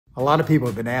A lot of people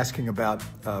have been asking about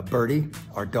Birdie,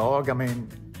 our dog. I mean,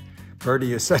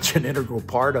 Birdie is such an integral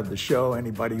part of the show.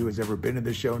 Anybody who has ever been to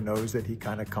the show knows that he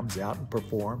kind of comes out and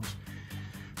performs.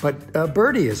 But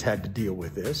Birdie has had to deal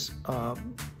with this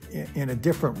in a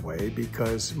different way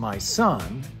because my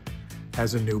son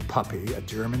has a new puppy, a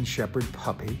German Shepherd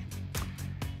puppy.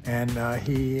 And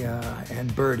he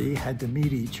and Birdie had to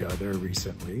meet each other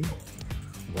recently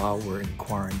while we're in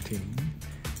quarantine.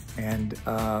 And,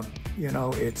 you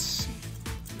know, it's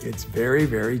very,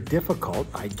 very difficult,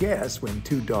 I guess, when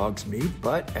two dogs meet.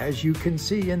 But as you can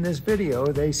see in this video,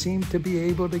 they seem to be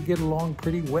able to get along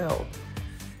pretty well.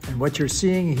 And what you're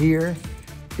seeing here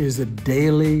is a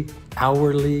daily,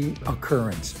 hourly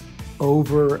occurrence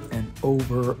over and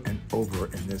over and over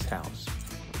in this house.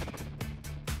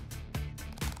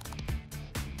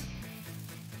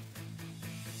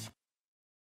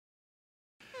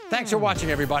 Thanks for watching,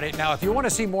 everybody. Now, if you want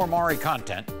to see more Maury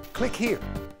content, click here.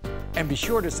 And be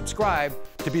sure to subscribe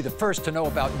to be the first to know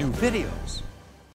about new videos.